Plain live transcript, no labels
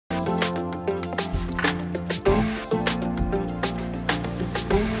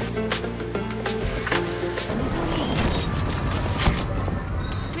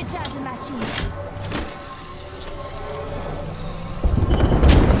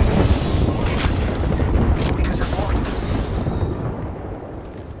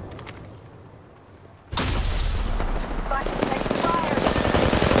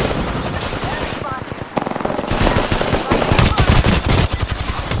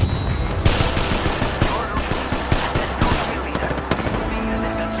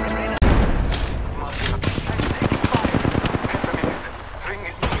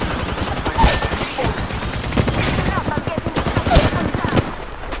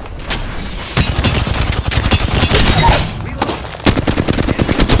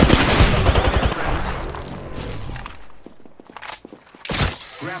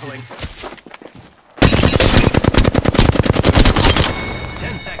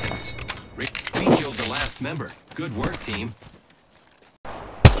We killed the last member. Good work, team.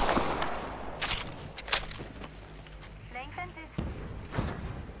 Laying fences.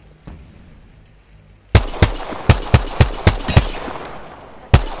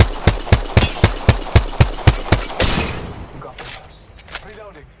 Got this.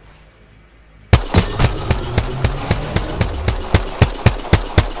 Reloading.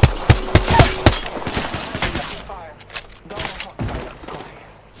 Fire. Down hostile at Scotty.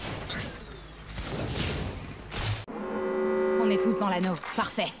 On est tous dans l'anneau.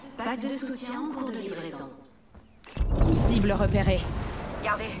 Parfait. Pack de soutien en cours de livraison. Cible repérée.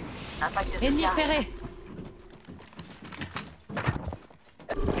 Gardez. Un pack de Ennemi soutien. repéré.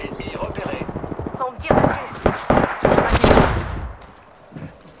 Ennemi repéré. On me tire dessus.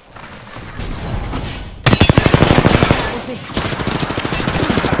 Avancé.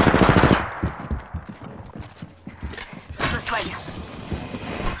 Je me soigne.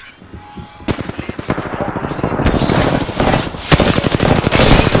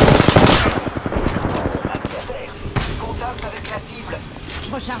 Contact avec la cible.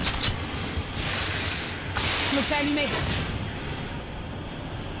 Je recharge. Je me fais allumer.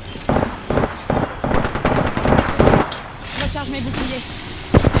 Je recharge mes boucliers.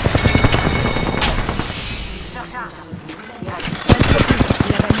 Je recharge.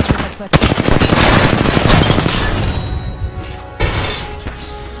 Il a banni de notre pote.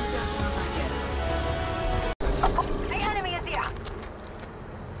 The enemy is here.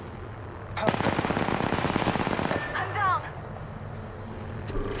 Perfect. I'm down.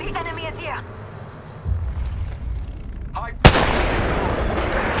 The enemy is here. I...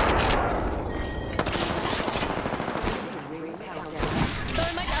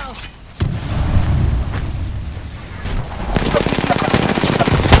 Throwing my arrow.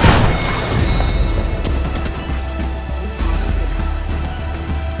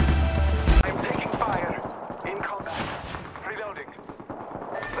 I'm taking fire. In combat. Reloading.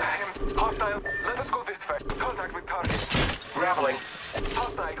 Hostile. Let us go this way. Contact with target. Grappling.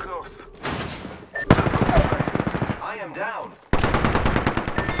 Hostile close. Let's go this way. I am down.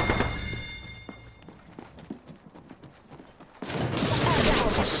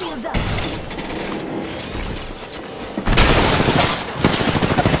 Shields up.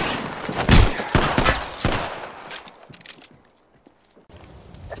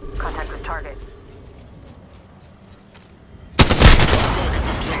 Contact with target.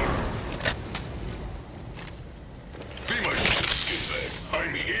 Be my skinbag.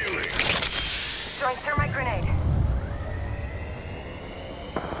 I'm healing. Throwing thermite grenade.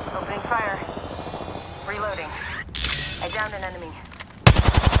 Opening fire. Reloading. I downed an enemy.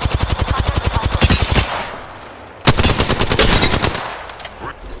 Contact with hostile.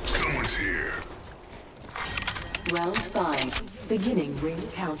 Someone's here. Round 5. Beginning ring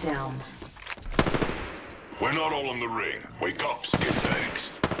countdown. We're not all in the ring. Wake up,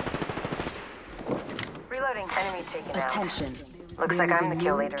 skinbags. Reloading. Enemy taken out. Attention. Looks There like is I'm a the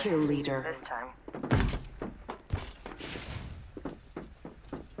kill new leader. kill leader. This time.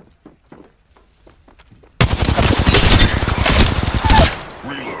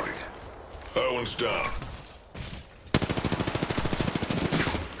 Reloading. That one's down.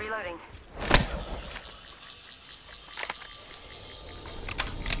 Reloading.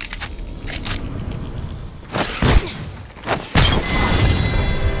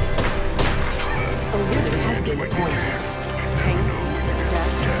 A wizard has been appointed. Pain, death,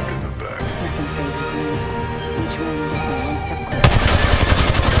 Stabbed in the back. nothing phases me. Each ring gets me one step closer.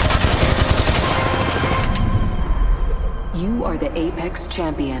 You are the Apex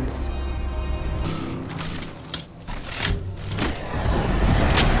Champions.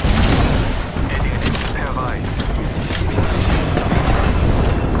 Pair of eyes.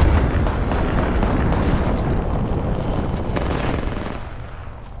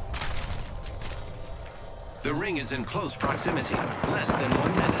 The ring is in close proximity. Less than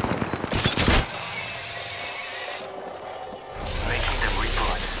 1 minute. Making them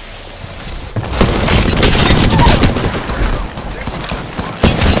report.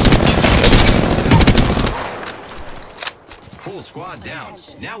 Whole squad down.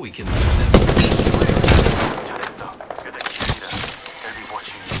 Now we can leave them. 잘했어. You're the key leader. They'll be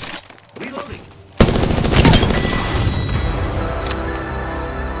watching you. Reloading.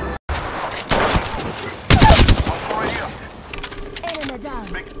 Enemy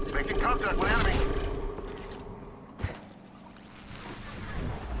down. Making contact with enemy.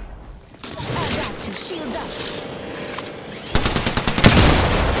 I got you. Shields up.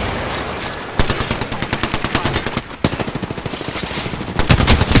 I'm spotted.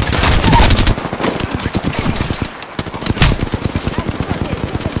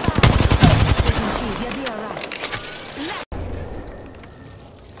 Taking fire.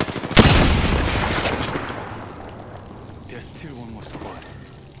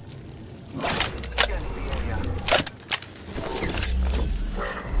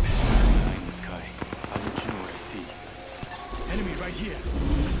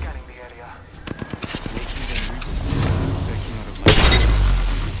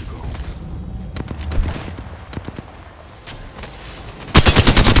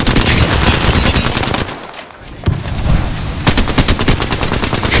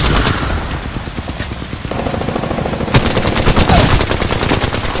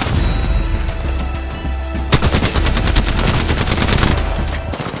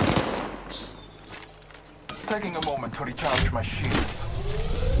 Taking a moment to recharge my shields.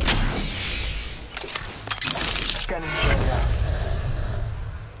 Scanning the area.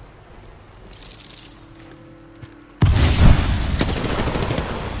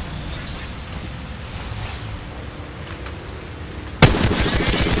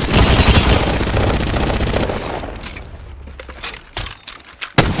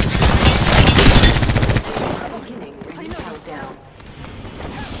 Beginning ring countdown.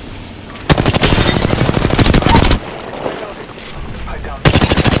 I down.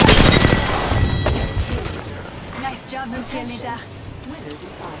 Nice job, Monsieur Leader. Winner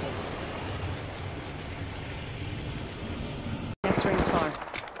decided. Next ring's far.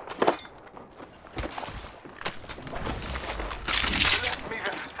 Left me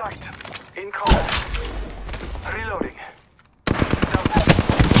sight. In combat. Reloading.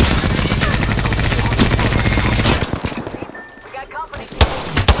 We got company.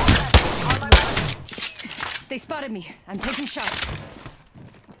 They spotted me. I'm taking shots.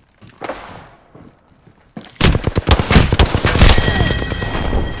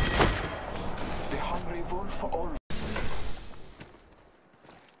 The hungry wolf for all.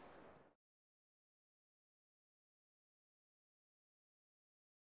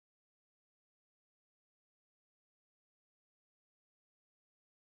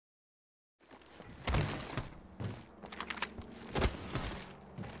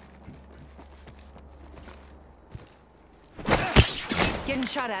 Getting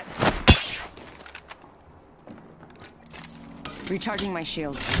shot at. Recharging my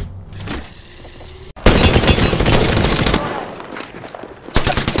shields.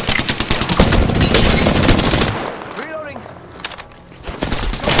 Reloading.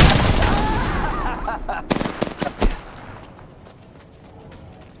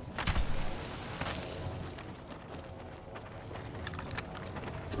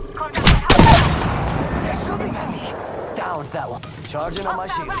 They're shooting at me. Downed that one. Charging on my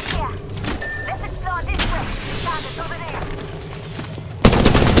shield. Right here. Let's explore this way. Target's over there.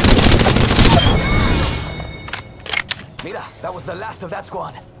 Mira, that was the last of that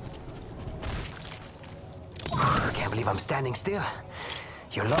squad. Can't believe I'm standing still.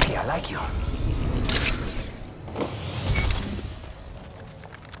 You're lucky I like you.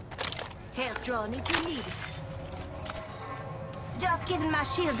 Health drone if you need it. Just giving my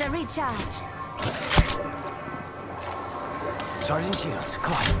shields a recharge. Charging shields.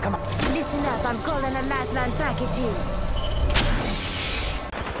 Come on, come on. Listen up, I'm calling a lifeline package in.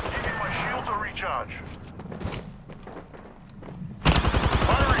 Giving my shields a recharge.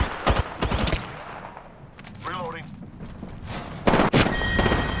 Reloading.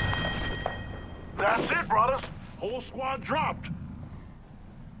 That's it, brothers. Whole squad dropped.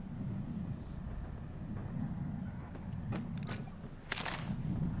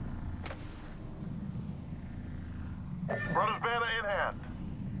 Brothers band